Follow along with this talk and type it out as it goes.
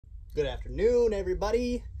Good afternoon,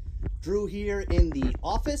 everybody. Drew here in the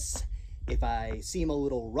office. If I seem a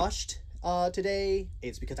little rushed today,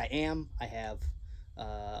 it's because I am. I have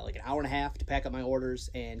like an hour and a half to pack up my orders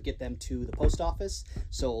and get them to the post office.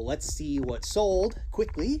 So let's see what sold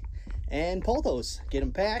quickly and pull those, get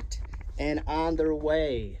them packed and on their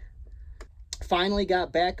way. Finally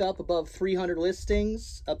got back up above 300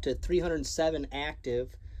 listings, up to 307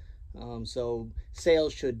 active. So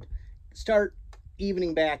sales should start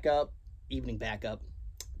evening back out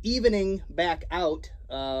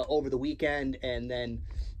over the weekend, and then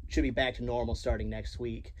should be back to normal starting next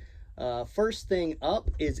week. First thing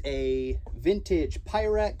up is a vintage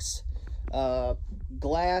Pyrex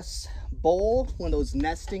glass bowl, one of those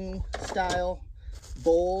nesting style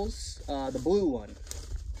bowls, the blue one,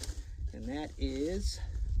 and that is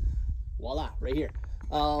voila right here.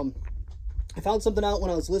 I found something out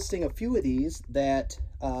when I was listing a few of these that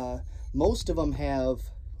most of them have,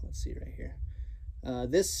 let's see right here,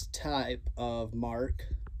 this type of mark,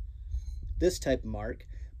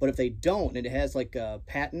 but if they don't, and it has like a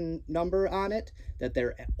patent number on it, that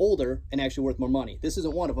they're older and actually worth more money. This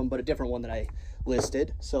isn't one of them, but a different one that I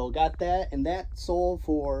listed. So got that, and that sold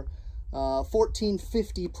for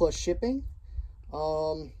 $14.50 plus shipping.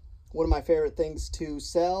 One of my favorite things to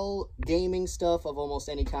sell, gaming stuff of almost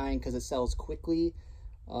any kind because it sells quickly.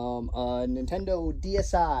 A Nintendo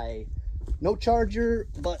DSi, no charger,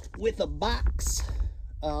 but with a box.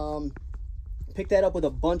 Picked that up with a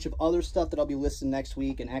bunch of other stuff that I'll be listing next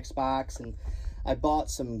week, an Xbox, and I bought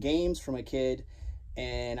some games from a kid,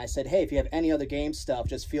 and I said, hey, if you have any other game stuff,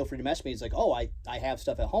 just feel free to message me. He's like, oh, I have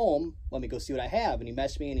stuff at home, let me go see what I have. And he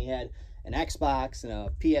messaged me, and he had an Xbox and a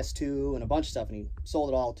PS2 and a bunch of stuff, and he sold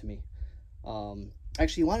it all to me.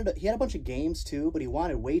 Actually, he had a bunch of games too, but he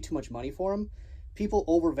wanted way too much money for them. People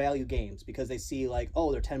overvalue games because they see like,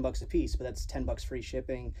 oh, they're 10 bucks a piece, but that's 10 bucks free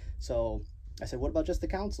shipping. So I said, what about just the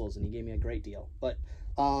consoles? And he gave me a great deal. But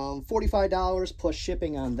 $45 plus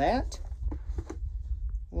shipping on that.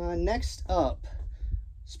 Next up,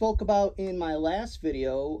 spoke about in my last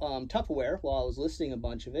video, Tupperware, while I was listing a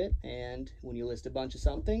bunch of it. And when you list a bunch of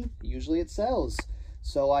something, usually it sells.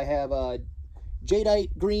 So I have a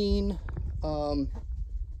jadeite green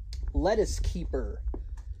lettuce keeper.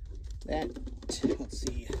 That, let's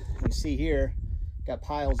see, you see here, got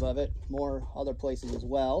piles of it, more other places as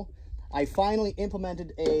well. I finally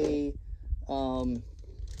implemented a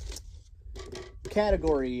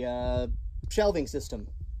category shelving system.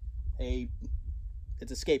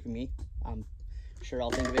 It's escaping me. I'm sure I'll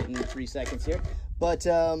think of it in 3 seconds here. But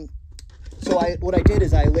so what I did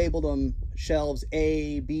is I labeled them shelves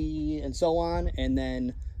A, B, and so on, and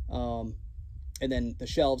then the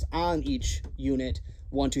shelves on each unit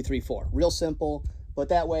 1, 2, 3, 4. Real simple, but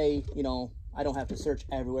that way, you know, I don't have to search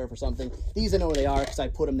everywhere for something. These I know where they are because I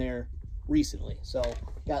put them there recently. So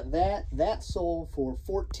got that. That sold for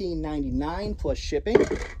 $14.99 plus shipping.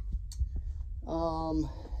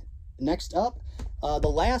 Next up,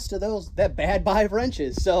 the last of those, that bad buy of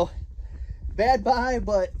wrenches. So bad buy,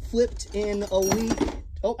 but flipped in a week.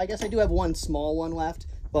 Oh, I guess I do have one small one left,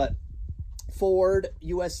 but Ford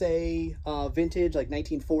USA vintage, like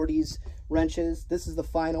 1940s wrenches. This is the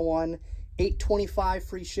final one. $8.25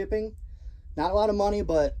 free shipping. Not a lot of money,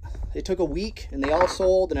 but it took a week and they all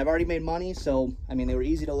sold, and I've already made money. So, I mean, they were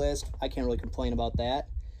easy to list. I can't really complain about that.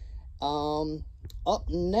 Up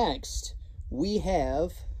next, we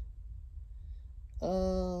have,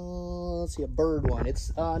 let's see, a bird one.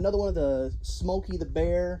 It's another one of the Smokey the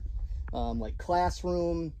Bear, like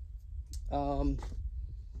classroom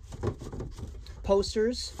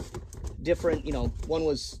posters. Different, you know, one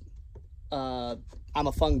was I'm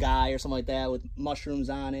a fun guy or something like that with mushrooms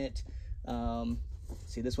on it.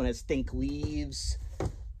 See, this one has think leaves,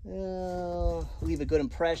 leave a good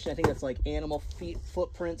impression. I think that's like animal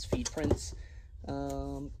footprints.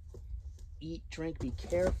 Eat, drink, be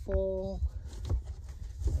careful,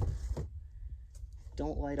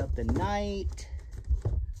 don't light up the night.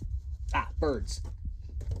 Birds.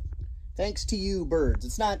 Thanks to you, birds.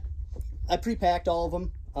 It's not, I pre-packed all of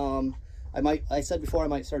them. I said before I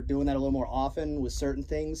might start doing that a little more often with certain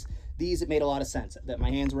things. These, it made a lot of sense that my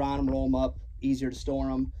hands were on them, roll them up, easier to store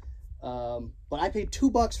them. But I paid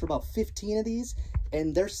 $2 for about 15 of these,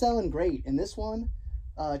 and they're selling great. And this one,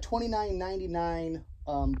 $29.99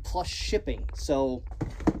 plus shipping. So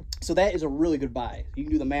that is a really good buy. You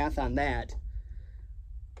can do the math on that.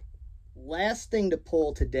 Last thing to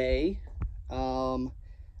pull today,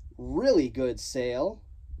 really good sale.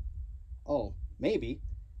 Oh, maybe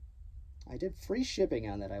I did free shipping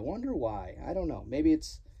on that. I wonder why. I don't know. Maybe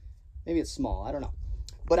it's small. I don't know.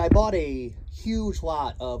 But I bought a huge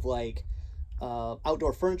lot of like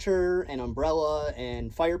outdoor furniture and umbrella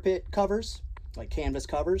and fire pit covers, like canvas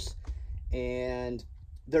covers, and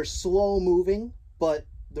they're slow moving, but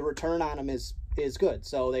the return on them is good.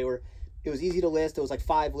 So it was easy to list. It was like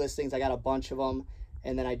 5 listings. I got a bunch of them,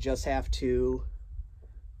 and then I just have to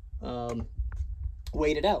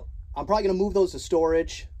wait it out. I'm probably gonna move those to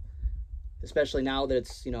storage, especially now that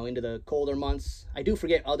it's, you know, into the colder months. I do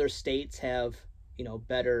forget other states have, you know,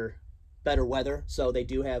 better weather, so they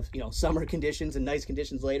do have, you know, summer conditions and nice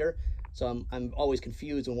conditions later. So I'm always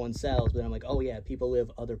confused when one sells, but I'm like, oh yeah, people live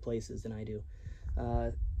other places than I do.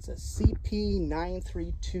 It's a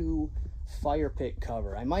CP932 fire pit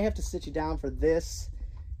cover. I might have to sit you down for this.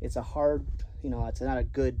 It's a hard, you know, it's not a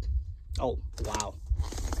good, oh wow,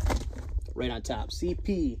 right on top.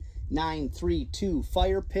 CP932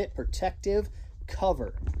 fire pit protective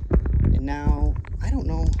cover. And now I don't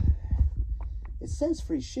know, it says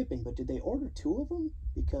free shipping, but did they order 2 of them?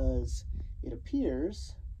 Because it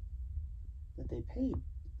appears that they paid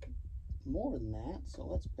more than that. So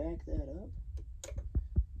let's back that up.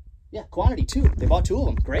 Yeah, quantity 2. They bought 2 of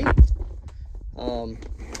them. Great.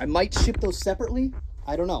 I might ship those separately.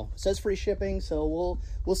 I don't know. It says free shipping, so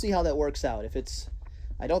we'll see how that works out. If it's,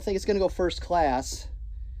 I don't think it's gonna go first class.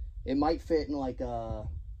 It might fit in like a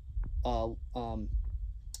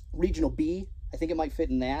regional B. I think it might fit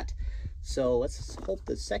in that. So let's hope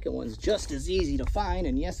the second one's just as easy to find,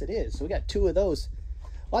 and yes, it is. So we got 2 of those.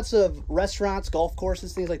 Lots of restaurants, golf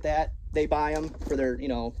courses, things like that, they buy them for their, you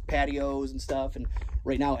know, patios and stuff. And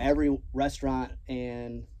right now, every restaurant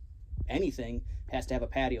and anything has to have a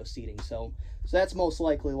patio seating. So that's most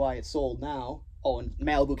likely why it's sold now. Oh, in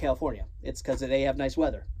Malibu, California. It's because they have nice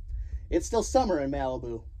weather. It's still summer in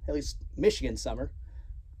Malibu, at least Michigan summer.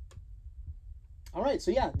 All right,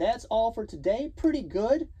 so yeah, that's all for today. Pretty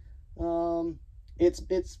good.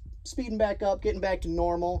 It's speeding back up, getting back to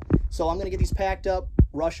normal. So I'm gonna get these packed up,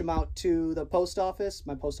 rush them out to the post office.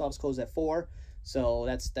 My post office closes at 4, so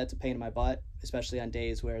that's a pain in my butt, especially on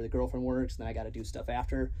days where the girlfriend works and then I got to do stuff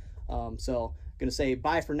after. So I'm gonna say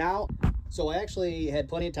bye for now. So I actually had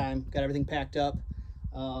plenty of time, got everything packed up.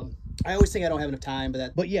 I always think I don't have enough time,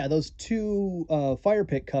 but yeah, those 2 fire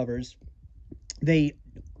pit covers, they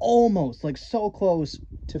almost, like, so close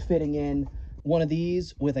to fitting in one of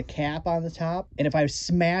these with a cap on the top. And if I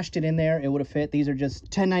smashed it in there, it would have fit. These are just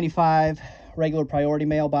 $10.95 regular priority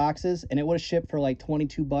mail boxes, and it would have shipped for like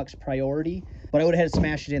 22 bucks priority, but I would have had to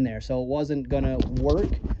smash it in there, so it wasn't gonna work.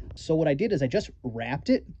 So what I did is I just wrapped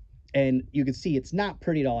it, and you can see it's not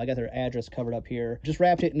pretty at all. I got their address covered up here. Just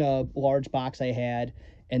wrapped it in a large box I had,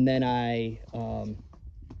 and then I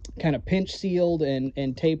kind of pinch sealed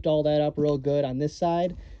and taped all that up real good on this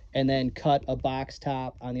side, and then cut a box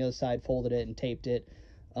top on the other side, folded it and taped it.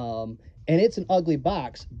 And it's an ugly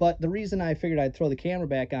box, but the reason I figured I'd throw the camera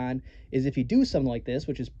back on is if you do something like this,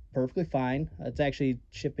 which is perfectly fine. It's actually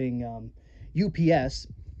shipping UPS,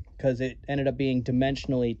 because it ended up being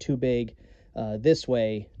dimensionally too big this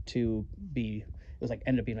way to be, it was like,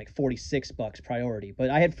 ended up being like 46 bucks priority. But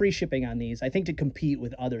I had free shipping on these, I think, to compete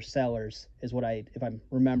with other sellers is what if I'm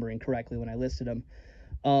remembering correctly when I listed them.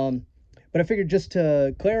 But I figured, just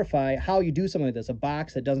to clarify how you do something like this, a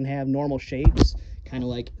box that doesn't have normal shapes, kind of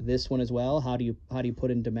like this one as well. How do you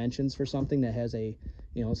put in dimensions for something that has a,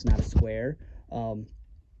 you know, it's not a square. So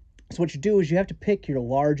what you do is you have to pick your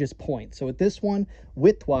largest point. So with this one,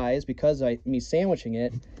 width-wise, because me sandwiching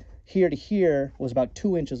it, here to here was about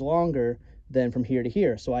 2 inches longer than from here to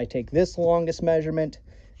here. So I take this longest measurement,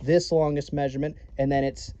 and then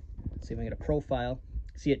it's, let's see if I can get a profile.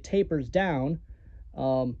 See, it tapers down.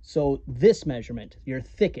 So this measurement, your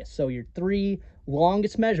thickest, so your 3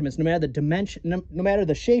 longest measurements, no matter the dimension, no matter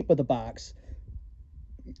the shape of the box,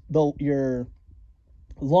 your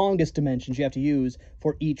longest dimensions you have to use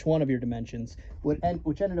for each one of your dimensions,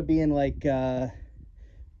 which ended up being like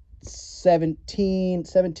 17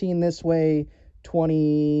 this way,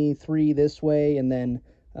 23 this way, and then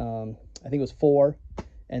I think it was 4,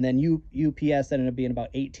 and then UPS ended up being about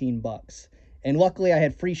 18 bucks. And luckily I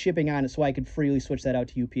had free shipping on it, so I could freely switch that out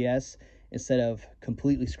to UPS instead of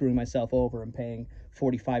completely screwing myself over and paying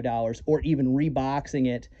 $45, or even reboxing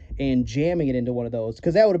it and jamming it into one of those,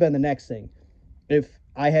 because that would have been the next thing. If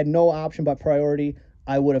I had no option but priority,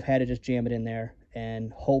 I would have had to just jam it in there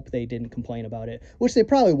and hope they didn't complain about it, which they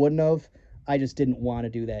probably wouldn't have. I just didn't want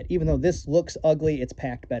to do that. Even though this looks ugly, it's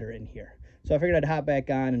packed better in here. So I figured I'd hop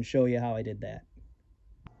back on and show you how I did that.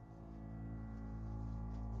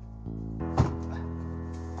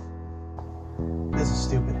 This is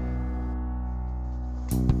stupid.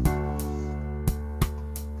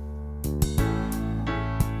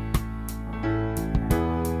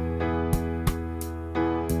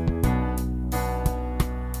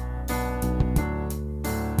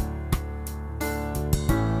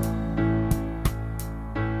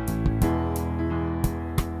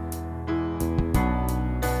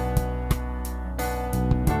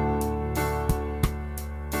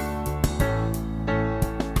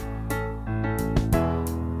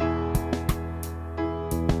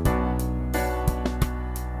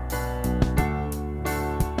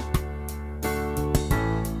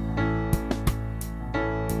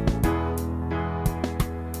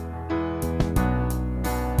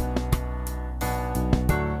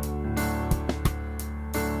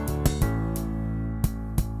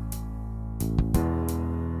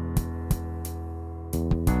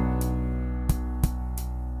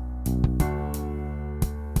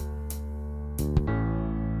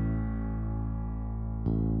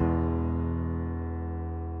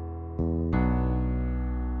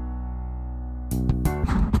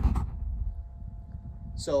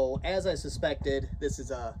 So as I suspected, this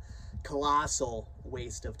is a colossal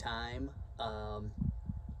waste of time.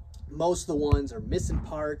 Most of the ones are missing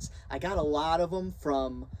parts. I got a lot of them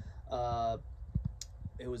from,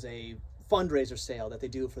 it was a fundraiser sale that they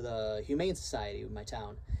do for the Humane Society in my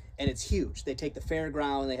town. And it's huge. They take the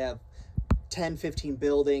fairground, they have 10, 15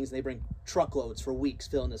 buildings, and they bring truckloads for weeks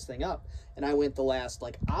filling this thing up. And I went the last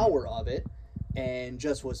like hour of it and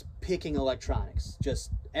just was picking electronics.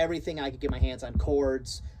 Just everything I could get my hands on,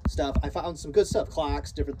 cords, stuff. I found some good stuff,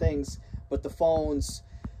 clocks, different things, but the phones,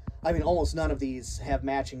 I mean, almost none of these have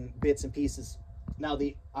matching bits and pieces. Now,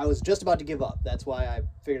 I was just about to give up. That's why I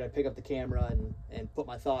figured I'd pick up the camera and put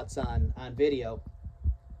my thoughts on video.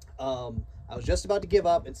 I was just about to give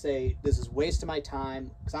up and say, this is a waste of my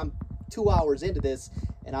time, because I'm 2 hours into this,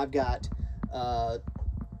 and I've got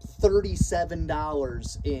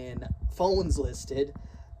 $37 in phones listed,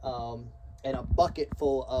 and a bucket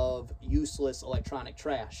full of useless electronic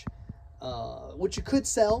trash, which you could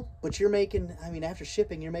sell, but you're making, I mean, after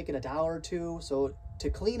shipping, you're making $1 or $2, so to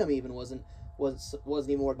clean them even wasn't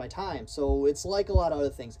even worth my time. So it's like a lot of other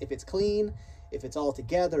things. If it's clean, if it's all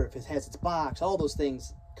together, if it has its box, all those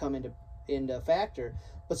things come into factor.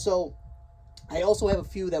 But so I also have a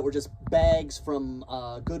few that were just bags from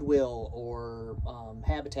Goodwill or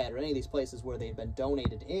Habitat or any of these places where they've been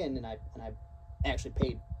donated in, and I actually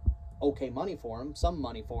paid okay money for them, some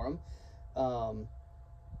money for them,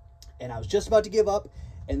 and I was just about to give up,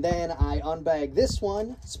 and then I unbagged this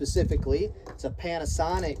one specifically. It's a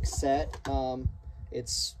Panasonic set.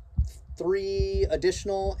 It's 3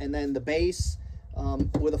 additional, and then the base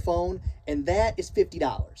with a phone, and that is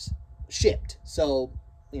 $50 shipped. So,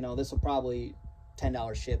 you know, this will probably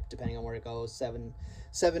 $10 shipped depending on where it goes.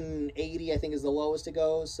 $7.80 I think is the lowest it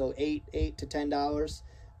goes. So $8 to $10.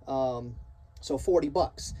 So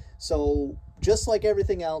 $40. So just like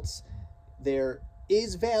everything else, there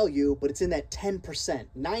is value, but it's in that 10%.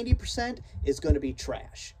 90% is going to be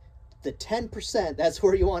trash. The 10%, that's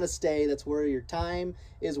where you want to stay. That's where your time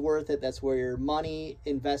is worth it. That's where your money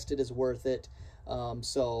invested is worth it.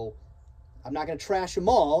 So I'm not going to trash them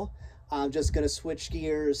all. I'm just going to switch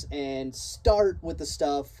gears and start with the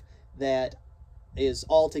stuff that is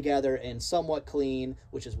all together and somewhat clean,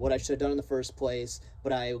 which is what I should have done in the first place.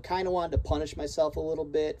 But I kind of wanted to punish myself a little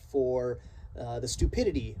bit for the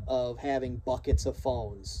stupidity of having buckets of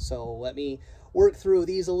phones. So let me work through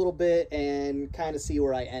these a little bit and kind of see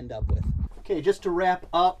where I end up with. Okay, just to wrap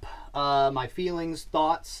up my feelings,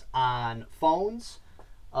 thoughts on phones.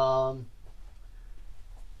 Number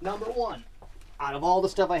one, out of all the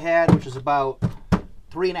stuff I had, which is about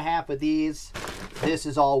 3.5 of these, this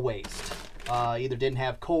is all waste. Either didn't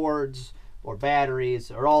have cords or batteries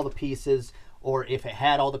or all the pieces, or if it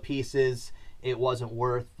had all the pieces, it wasn't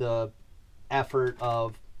worth the effort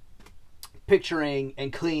of picturing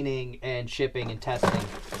and cleaning and shipping and testing.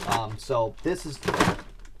 So this is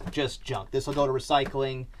just junk. This will go to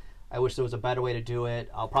recycling. I wish there was a better way to do it.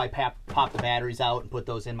 I'll probably pop the batteries out and put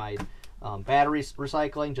those in my battery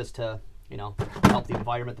recycling just to, you know, help the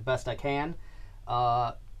environment the best I can.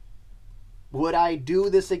 Would I do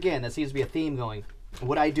this again? That seems to be a theme going.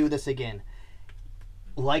 Would I do this again?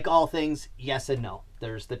 Like all things, yes and no.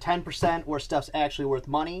 There's the 10% where stuff's actually worth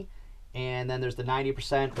money, and then there's the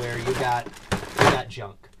 90% where you got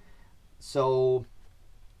junk. So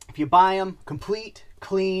if you buy them complete,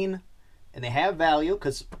 clean, and they have value,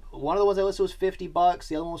 because one of the ones I listed was $50,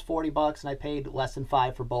 the other one was $40, and I paid less than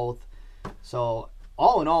 $5 for both. So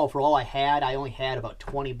all in all, for all I had, I only had about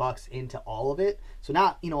 $20 into all of it. So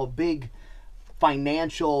not, you know, a big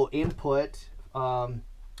financial input,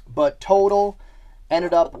 but total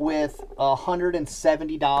ended up with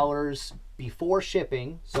 $170 before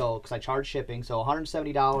shipping. So, because I charged shipping, so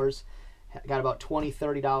 $170. Got about $20,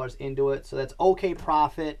 $30 into it. So that's okay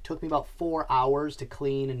profit. Took me about 4 hours to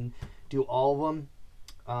clean and do all of them.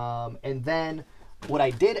 And then what I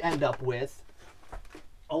did end up with,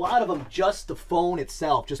 a lot of them, just the phone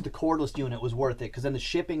itself, just the cordless unit was worth it, because then the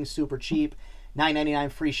shipping's super cheap, $9.99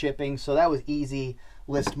 free shipping, so that was easy.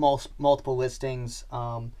 List multiple listings.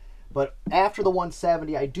 But after the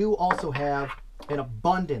 170, I do also have an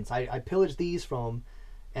abundance. I pillaged these from,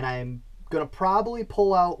 and I'm gonna probably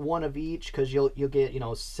pull out one of each, because you'll get, you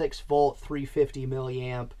know, 6 volt, 350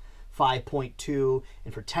 milliamp, 5.2,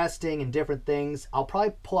 and for testing and different things, I'll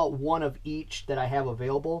probably pull out one of each that I have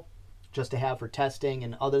available, just to have for testing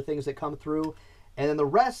and other things that come through. And then the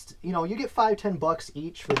rest, you know, you get $5-10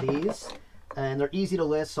 each for these, and they're easy to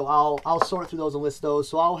list. So I'll sort through those and list those.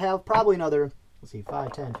 So I'll have probably another, let's see,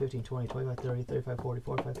 5, 10, 15, 20, 25, 30, 35, 40,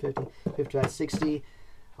 45, 50, 55, 60.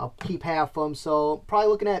 I'll keep half of them. So probably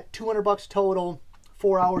looking at $200 total,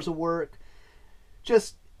 4 hours of work.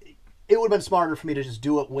 just, it would have been smarter for me to just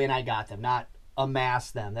do it when I got them, not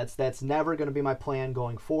amass them. That's never going to be my plan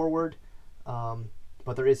going forward.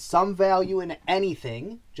 But there is some value in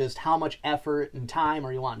anything, just how much effort and time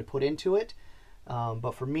are you wanting to put into it.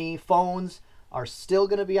 But for me, phones are still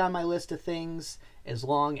going to be on my list of things as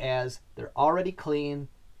long as they're already clean,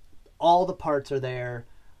 all the parts are there,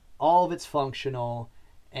 all of it's functional,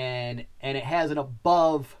 and it has an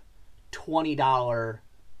above $20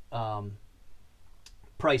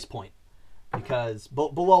 price point. Because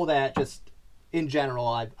below that, just in general,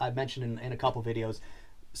 I've mentioned in a couple videos,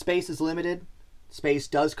 space is limited. Space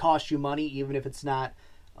does cost you money, even if it's not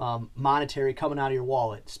monetary coming out of your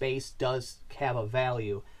wallet. Space does have a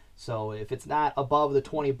value. So if it's not above the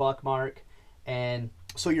 $20 mark, and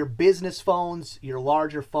so your business phones, your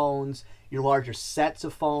larger sets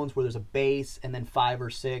of phones where there's a base and then 5 or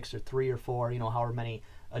 6 or 3 or 4, you know, however many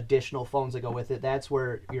additional phones that go with it, that's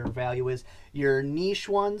where your value is. Your niche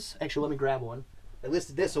ones, actually, let me grab one. I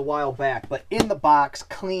listed this a while back, but in the box,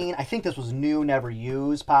 clean. I think this was new, never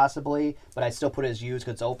used, possibly, but I still put it as used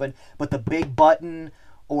because it's open. But the big button,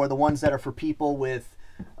 or the ones that are for people with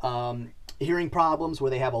hearing problems where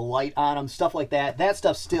they have a light on them, stuff like that, that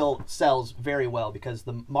stuff still sells very well because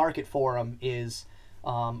the market for them is,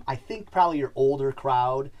 I think, probably your older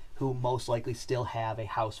crowd who most likely still have a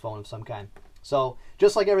house phone of some kind. So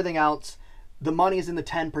just like everything else, the money is in the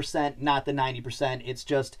 10%, not the 90%. It's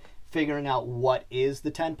just figuring out what is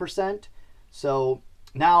the 10%. So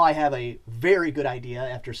now I have a very good idea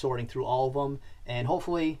after sorting through all of them, and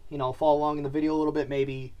hopefully, you know, follow along in the video a little bit.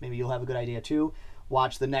 Maybe you'll have a good idea too.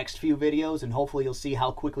 Watch the next few videos, and hopefully you'll see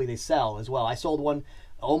how quickly they sell as well. I sold one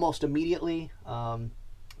almost immediately.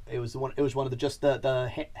 It was one of the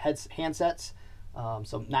handsets.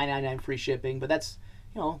 So $9.99 free shipping, but that's,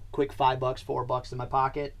 you know, quick $5, $4 in my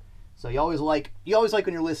pocket. So you always like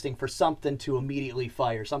when you're listing for something to immediately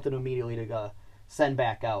fire, something to immediately to send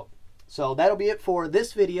back out. So that'll be it for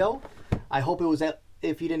this video. I hope it was,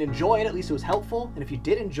 if you didn't enjoy it, at least it was helpful. And if you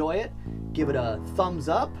did enjoy it, give it a thumbs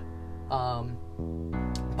up.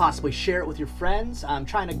 Possibly share it with your friends. I'm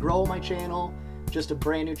trying to grow my channel, just a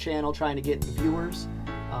brand new channel, trying to get viewers.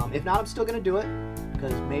 If not, I'm still going to do it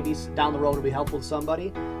because maybe down the road it'll be helpful to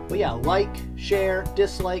somebody. But yeah, like, share,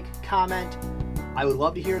 dislike, comment. I would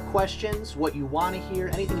love to hear questions, what you want to hear,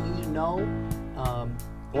 anything you need to know,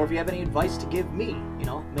 or if you have any advice to give me, you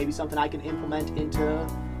know, maybe something I can implement into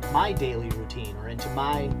my daily routine or into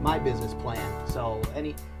my business plan. So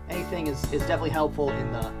anything is definitely helpful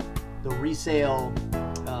in the resale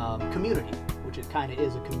community, which it kind of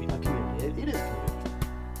is a community. It is a community.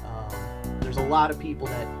 There's a lot of people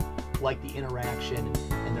that like the interaction,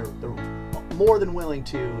 and they're more than willing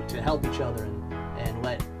to help each other and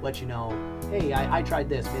let you know, hey, I tried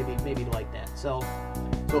this, maybe you like that. So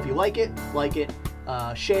if you like it,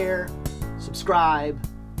 share, subscribe,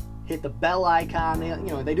 hit the bell icon.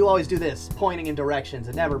 They do always do this, pointing in directions.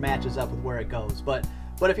 It never matches up with where it goes. But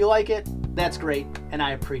if you like it, that's great, and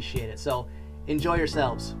I appreciate it. So enjoy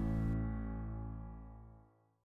yourselves.